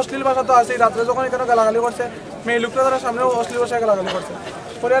মুখের মধ্যে অশ্লীল ভাষা তো আছেই। রাত্রে যখন এখানে গালাগালি করছে, মেয়ে লোকটা তারা সামনেও অশ্লীল ভাষায় গালাগালি করছে।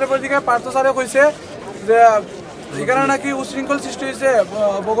 পরে পর দিকে পার্থ স্যারে কইছে যে এখানে নাকি উশৃঙ্খল সৃষ্টি হয়েছে।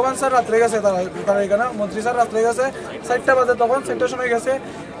 ভগবান স্যার রাত্রে গেছে, তারা এখানে মন্ত্রী স্যার রাত্রে গেছে 4টা বাজে, তখন 4টার সময় গেছে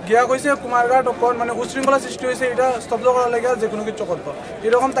গিয়া কইছে কুমারঘাট মানে উশৃঙ্খলা সৃষ্টি হয়েছে, এটা স্তব্ধ করার লেগে যে কোনো কিছু করতো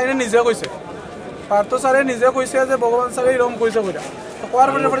এরকম তাইনে নিজে কইছে। পার্থ স্যারে নিজে কইছে যে ভগবান স্যারে এরকম কইছে বইটা কোয়ার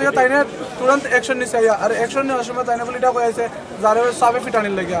পরে তাইনে তুরন্ত অ্যাকশন নিছে। আর অ্যাকশন নেওয়ার সময় তাইনে বলে এটা কয়েছে যারে সবে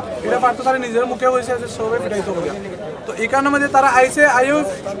ফিটানির লেগিয়া, এটা পার্থ স্যারে নিজের মুখে কইছে যে সবে ফিটাইতো বলে। তো এখানের মধ্যে তারা আইছে, আইও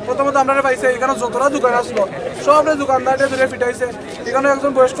প্রথমত আমরা পাইছে এখানে যতটা দোকান আসলো সব দোকানদারটা ধরে ফিটাইছে। এখানে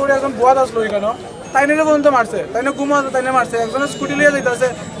একজন বয়স্ক একজন বুয়াদ আসলো, এখানে তাইনে পর্যন্ত মারছে, তাইনে গুমা তাইনে মারছে। একজনের স্কুটি লিয়ে যাইতেছে,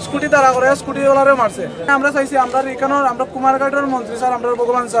 স্কুটি তারা করে স্কুটিওয়ালারেও মারছে। আমরা চাইছি আমরা এখানে আমরা কুমারঘাটের মন্ত্রী স্যার, আমরা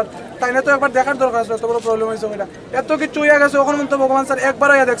ভগবান স্যার তাইনে তো একবার দেখার দরকার আছে, এত বড় প্রবলেম হয়েছে ওইটা, এত কিছু হইয়া গেছে। ওখানে তো ভগবান স্যার একবার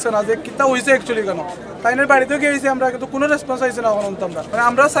আইয়া দেখছে না যে কিতা হয়েছে অ্যাকচুয়ালি কেন। তাইনের বাড়িতেও গিয়েছি আমরা, কিন্তু কোনো রেসপন্স আইছে না ওখানে। আমরা মানে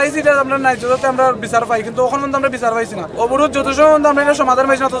আমরা চাইছি যে আমরা ন্যায্য যাতে আমরা বিচার পাই, কিন্তু ওখানে আমরা বিচার পাইছি না। অবরোধ যত সময় আমরা এটা সমাধান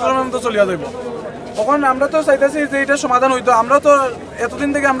পাইছি না তত সময় তো চলিয়া যাইব। তখন আমরা তো চাইতেছি যে এটা সমাধান হইতো। আমরা তো এতদিন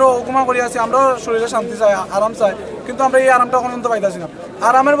থেকে আমরা হুকুমা করি আছি, আমরাও শরীরে শান্তি চাই, আরাম চাই, কিন্তু আমরা এই আরামটা এখন তো পাইতেছি না।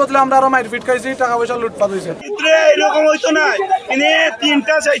 আরামের বদলে আমরা আরো মারপিট খাইছি, টাকা পয়সা লুটপাট হয়েছে। এরকম হইতো না, তিনি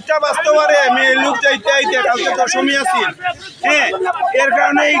 3টা 4টা বাঁচতে পারে মেয়ে লোক যাইতে আইতে কালকে দশমী আছিল। হ্যাঁ, এর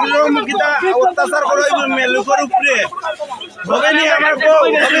কারণে এইরকম কিতা অত্যাচার করা হইব মেয়ে লোকের উপরে। হবেনি আমার বউ,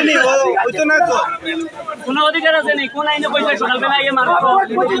 হবেনি, হইতো না তো। কোন অধিকার আছে নি? কোন আইনে কইছে সকালবেলা ইয়ে মারবো?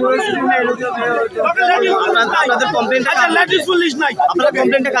 আপনাদের কমপ্লেইনটা লেডিস পুলিশ নাই, আপনারা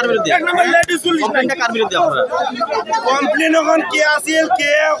কমপ্লেইনটা কার বিরুদ্ধে? এক নম্বর লেডিস পুলিশ কমপ্লেইনটা কার বিরুদ্ধে? আপনারা কমপ্লেইন এখন কে আছিল, কে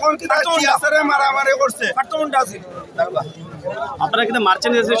এখন কি আছে মারামারি করছে? কাটমুন্ডা আছে। আপনারা কিন্তু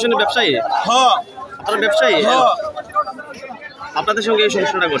মার্চেন্ট অ্যাসোসিয়েশনের ব্যবসায়ী? হ্যাঁ। আপনারা ব্যবসায়ী? হ্যাঁ। আপনাদের সঙ্গে এই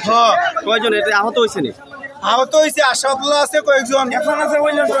সমস্যাটা করছে? হ্যাঁ। কয়জন এতে আহত হয়েছে নি? আহত হয়েছে আশাফুল্লাহ আছে কয়েকজন।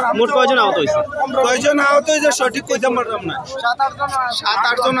 মোট কয়জন আহত হয়েছে? কয়জন আহত হয়েছে সঠিক কইতে পারলাম না।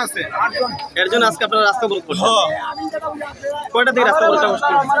 7-8 জন আছে। এর জন্য আজকে আপনারা রাস্তা অবরোধ করছেন? কয়টা থেকে রাস্তা অবরোধ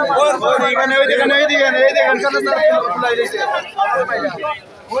করছেন? এইখানে এই দেখেন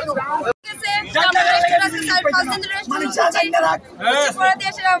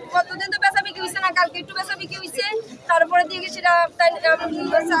তারপরে দিয়ে সেটা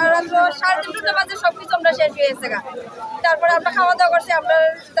 3:30 বাজে সবকিছু আমরা শেষ হয়ে গেছে। তারপরে আমরা খাওয়া দাওয়া করছি, আমরা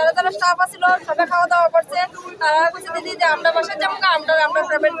যারা যারা স্টাফ আছিল সবাই খাওয়া দাওয়া করছে। তারা বলছে দিদি যে আমরা বাসায় যাবো, আমরা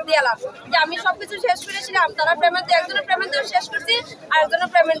পেমেন্ট দিলাম যে আমি সবকিছু শেষ করেছিলাম। তারা পেমেন্ট একজনের পেমেন্ট শেষ করছি আর একজনের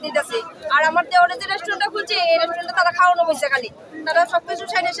পেমেন্ট দিতেছি। আর আমার দেওয়ারে যে রেস্টুরেন্টটা খুলছে এই রেস্টুরেন্টে তারা খাওয়ানো বসে, খালি তারা সবকিছু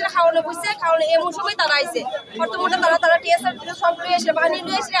সাইডে সেটা খাওয়ানো বসছে। খাওয়ানো এমন সময় তারা আইছে বর্তমানে তারা টিএসআর সব নিয়ে এসে বাহিনী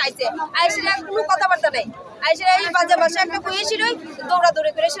নিয়ে এসে আইছে। আইসে কোনো কথাবার্তা নাই, আইসে এই বাজে বাসা একটা কইয়েছিল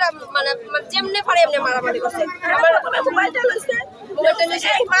দৌড়াদৌড়ি করে সেটা মানে যেমনি পারে এমনি মারামারি করছে। আমার মোবাইলটা লইছে, মোবাইলটা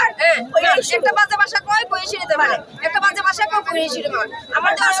লইছে। হ্যাঁ, একটা বাজে বাসা কয় কইয়েছিল দিতে পারে, একটা বাজে বাসা কয় কইয়েছিল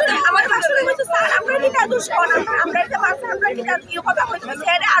আমার আমার হচ্ছে স্যার আমরা কি না দোষ করা, আমরা একটা বাসা আমরা কি না কি কথা কইছি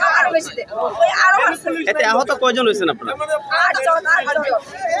স্যার আরো বেশি দে ওই আরো এতে আহত কয়জন হয়েছেন আপনারা?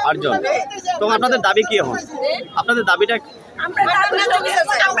 8 জন। তো আপনাদের দাবি কি এখন? আপনাদের দাবিটা আমরা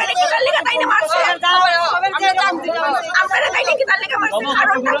কি তার লেগে তাইনে মারছে, আমরা তাইনে কি তার লেগে মারছে,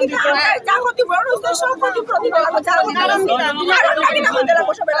 কারণ নাকি যা ক্ষতি বড় হইছে সব ক্ষতি প্রতিবাদ যারা কারণ নাকি না হইতে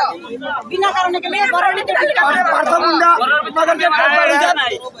লাগো সবাই বিনা কারণে কি মেয়ে ঘরের নিতে পার্থমুন্ডা আমাদেরকে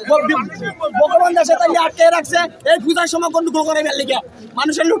ভগবান দাসে তাই আটকে রাখছে এই পূজার সময় গন্ডগোল করে বের লিগা,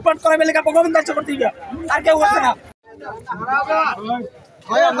 মানুষের লুটপাট করে বের লিগা ভগবান দাসে করতে গিয়া আর কেউ করতে না।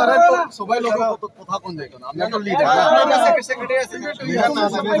 ভাই আপনারা তো সবাই লোক কথা কোন যায় কেন? আমরা তো লিডার সেক্রেটারি আছে, লিডার না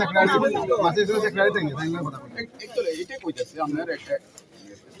আছে সেক্রেটারি মাসে সেক্রেটারি থেকে তাই না কথা বলি। একচুয়ালি এটাই কইতাছি আপনারা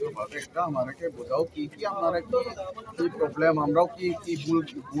একটা আমাকে বোঝাও কি কি আপনারা কি প্রবলেম, আমরাও কি কি ভুল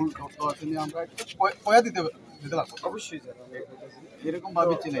করতে আছে না, আমরা কয়া দিতে লাগবে অবশ্যই স্যার। এরকম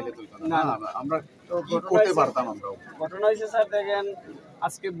ভাবে চিনাইলে তো না আমরা কি করতে পারতাম। আমরাও ঘটনা হয়েছে স্যার, দেখেন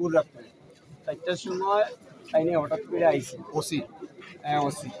আজকে ভুল রাখবেন 4টার সময় তাইনি হঠাৎ করে আইছে ওসি। হ্যাঁ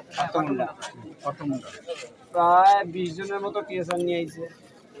ওসি পার্থমুন্ডা প্রায় 20 জনের মতো টিএসআর নিয়ে আইছে।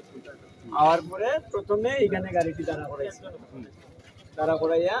 আওয়ার পরে প্রথমে এখানে গাড়িটি দাঁড়া করাইছে, দাঁড়া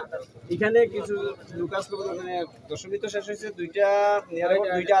করাইয়া এখানে কিছু লুকাস লোক মানে দশমী তো শেষ হয়েছে 2টা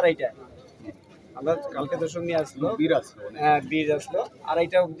 2:30 আমরা কালকে দশমী আসলো, বীর আসলো, হ্যাঁ বীর আসলো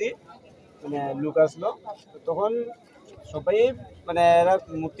 2:30 অবধি মানে লোক আসলো। তখন সবাই মানে এরা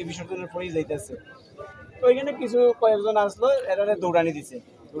মূর্তি বিসর্জনের পরেই যাইতেছে। ওইখানে কিছু কয়েকজন আসলো, এরা দৌড়ানি দিছে,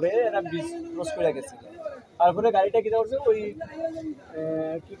 দৌড়ে এরা ব্রিজ ক্রস করে গেছে। তারপরে গাড়িটা কি করছে ওই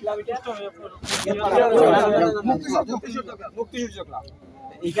কি ক্লাব এটা মুক্তিযুদ্ধ ক্লাব,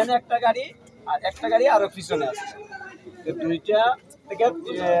 এইখানে একটা গাড়ি আর একটা গাড়ি আরো পিছনে আছে। দুইটা থেকে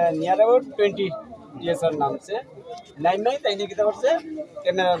নিয়ার অ্যাবাউট 20 টিএসআর নামছে। নাই তাই নিয়ে কিতা করছে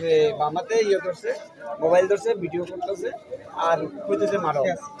ক্যামেরা বামাতে ইয়ে করছে মোবাইল ধরছে ভিডিও করতেছে আর কইতেছে মারো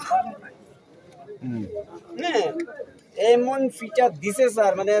হ্যাঁ এমন ফিচার দিছে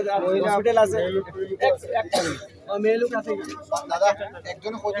স্যার মানে হসপিটাল আছে মেয়ে লোক আছে দাদা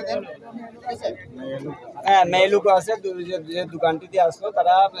একজন কইতে দেন হ্যাঁ মেয়ে লোক আছে যে দোকানটিতে আসলো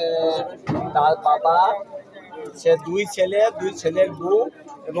তারা তার বাবা সে দুই ছেলের বউ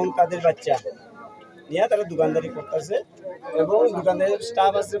এবং তাদের বাচ্চা নিয়ে তারা দোকানদারি করতেছে এবং দোকানদারের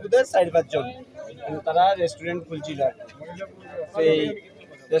স্টাফ আছে বোধহয় 4-5 জন তারা রেস্টুরেন্ট খুলছিল সেই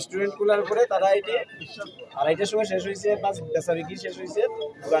রেস্টুরেন্ট খোলার পরে তারা এটি 2:30টার সময় শেষ হয়েছে বাস বেচা বিক্রি শেষ হয়েছে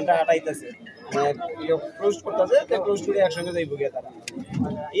দোকানটা হাঁটাইতেছে ক্লোজ করতেছে ক্লোজ করে একসঙ্গে যাইব গিয়ে তারা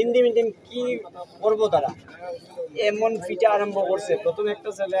ইন্ডিমিডিয়েম কি করবো তারা এমন ফিটা আরম্ভ করছে প্রথম একটা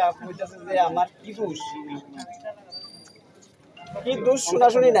ছেলে কইতেছে যে আমার কি দোষ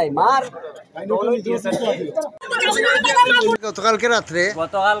শোনাশুনি নাই মার গতকালকে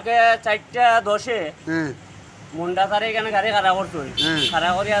 4:10 মুন্ডা তার এখানে গাড়ি খাড়া করছই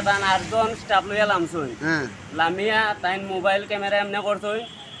খাড়া করিয়া তান 8 জন স্টাফ লইয়া লামছই লামিয়া তাই মোবাইল ক্যামেরা এমনি করছই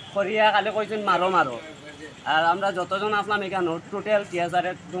করিয়া খালি কইছেন মারো আর আমরা যতজন আসলাম এখানে টোটাল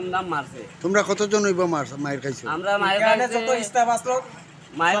 3000 ধুমধাম মারছে তোমরা কতজন হইব মায়ের খাইছো আমরা মায়ের কাছে যত স্টাফ আসলো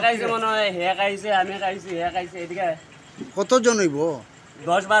মায়ের খাইছে মনে হয় হে খাইছে আমি খাইছি হে খাইছে এদিকে কতজন হইব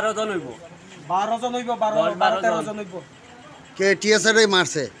 10-12 জন হইব 12 জন হইব 12-13 জন হইব কে টিএসআরে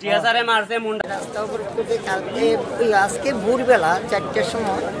মারছে মুন্ডা রাস্তা উপর থেকে কালকে আজকে ভোরবেলা 4টার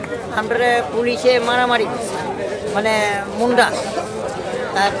সময় আমরা পুলিশে মারামারি করছি মানে মুন্ডা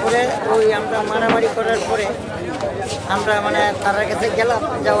তারপরে ওই আমরা মারামারি করার পরে আমরা মানে তার কাছে গেলাম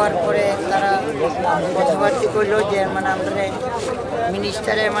যাওয়ার পরে তারা কথাবার্তা করলো যে মানে আমরা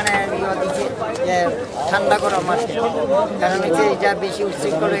মিনিস্টারে মানে ইয়ে দিচ্ছে যে ঠান্ডা করা মারছে কারণ হচ্ছে যা বেশি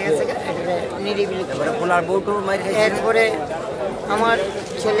উচ্ছৃঙ্খল হয়ে গেছে এটা নিরিবিলি পোলার বউটো এরপরে আমার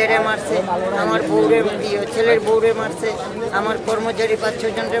ছেলেরে মারছে আমার ছেলের বউরে মারছে আমার কর্মচারী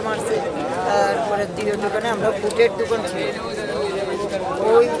 5-6 জনরে মারছে তারপরে দ্বিতীয় দোকানে আমরা ফুটের দোকান ছিল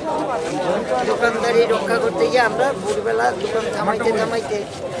ওই দোকানদারি রক্ষা করতে গিয়ে আমরা ভোরবেলা দোকান থামাইতে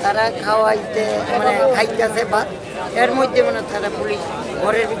তারা খাওয়াইতে মানে খাইতেছে ভাত এর মধ্যে মানে তারা পুলিশ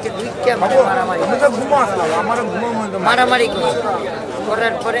ঘরের ভিতরে ঢুকিয়ে মানে মারামারি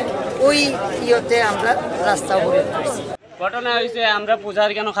করার পরে ওই ইয়েতে আমরা রাস্তা উপরে পড়ছি ঘটনা হয়েছে আমরা পূজার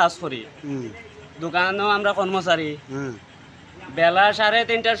কেন কাজ করি দোকানেও আমরা কর্মচারী বেলা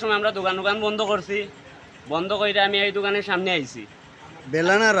 3:30টার সময় আমরা দোকান বন্ধ করছি বন্ধ করে আমি এই দোকানের সামনে আইছি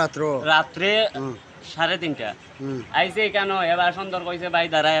বেলা না রাত্রে 3:30 আইছে কেন এবার সুন্দর কইছে ভাই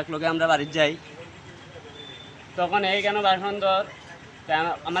দাঁড়া একলগে আমরা বাড়িতে যাই তখন এই কেন বাসন্দর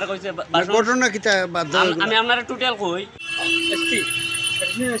আমার কইছে ঘটনা কি আমি আপনারা টোটাল কই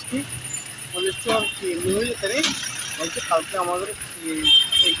এসপি পুলিশ কি নিউজ করে বলতে কালকে আমাদের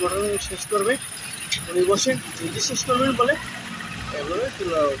এই ঘটনা শেষ করবে উনি বসে যদি শেষ করবেন বলে এভাবে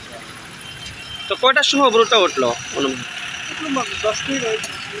তুলা হচ্ছে তো কয়টার সময় অবরোধটা উঠলো 10 মিনিট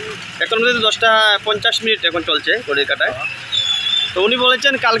এখন মধ্যে 10:50 এখন চলছে ঘড়ির কাটায় তো উনি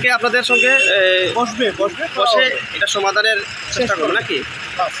বলেছেন কালকে আপনাদের সঙ্গে বসে এটা সমাধানের চেষ্টা করবেন নাকি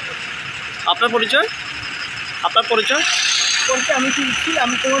আপনার পরিচয়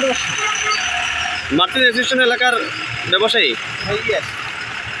আমি তোমার মার্টিন রেজিস্ট্রেশন এলাকার ব্যবসায়ী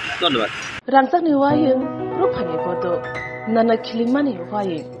ধন্যবাদ রাংসাকনি ওয়াইং রুফানি ফটো নানা খিলিমানি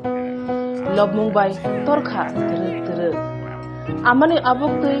ওয়াইং লবমুংবাই তরখা তরে আমানি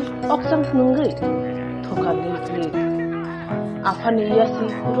আবকতৈ অকসাং নুঙ্গৈ থোকা লিললি আফানি ইয়াসি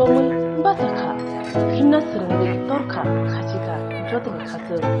রোমৈ বাসাখা ফিন্না সরঙ্গৈ তরখা খাচিকা জতনি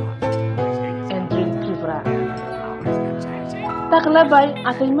খাসো এন্ড্রিং Tripura takla bai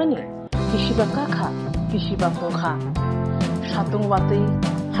asaimani kishiba kakha kishiba pokha shatung watei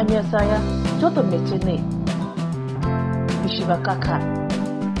hamia saya joto mechene kishiba kakha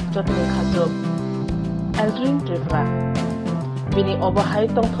joto khajo eldring trivra bini obahai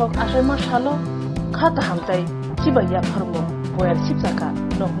tongthok asaima shalo khata hamtai chiba ya pharmo boyar sipsaka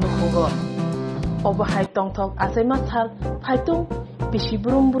noknu khogo obahai tongthok asaima thal phaitung bishi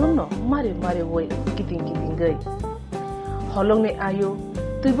burum no mare woi kiting gai holongni ayo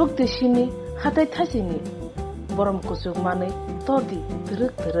tuibuk tisini hatai thasini borom kusuk mane todi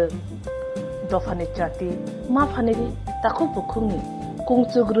truk dofani chati ma phaneri takhu bukhungni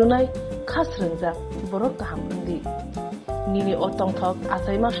kungchuk runai khasrengja borok kahamndi nini otongthok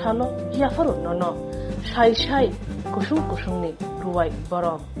asaima shalo yafaro nono shai kusungni ruwai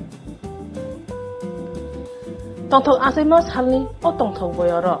borom tongthok asaima salni otongthok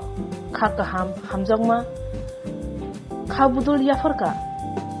boyoro khakaham hamjongma Kabudul Yafarka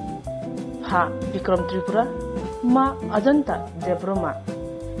Ha Bikram Tripura ma ajanta debroma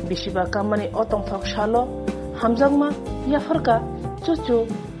bishiba kamani otong thok shalo hamjangma yafarka chuchu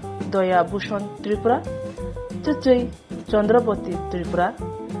doya bhushon tripura chuchui chandrabati tripura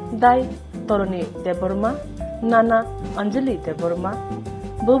dai toroni debroma nana anjali debroma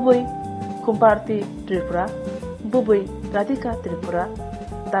bubui kumparti tripura bubui radhika tripura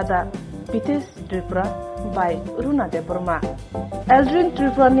dada pitesh tripura by Runa Deborma. Eldrin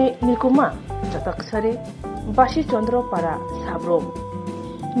Tripurani Nikuma Chataksari Bashi Chandra Para Sabrom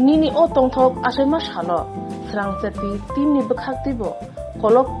Nini O Tongthok Asema Shalo Swrangchati Timni Bakhaktibo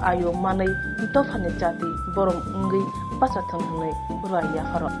Kolok Ayo Manai Ntofani Chati Borom Ungi Pasathang Hanai Uraya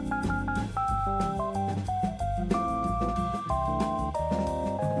Faro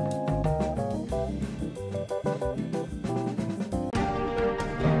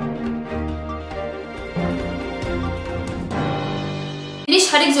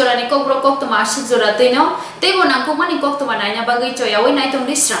Sarik Jorani Kokborok Koktwma Asik Jora Tino Tebo Nangkukmani Koktwma Naina Bagai Choya Wai Naitong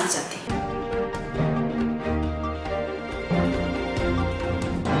Swrangchati.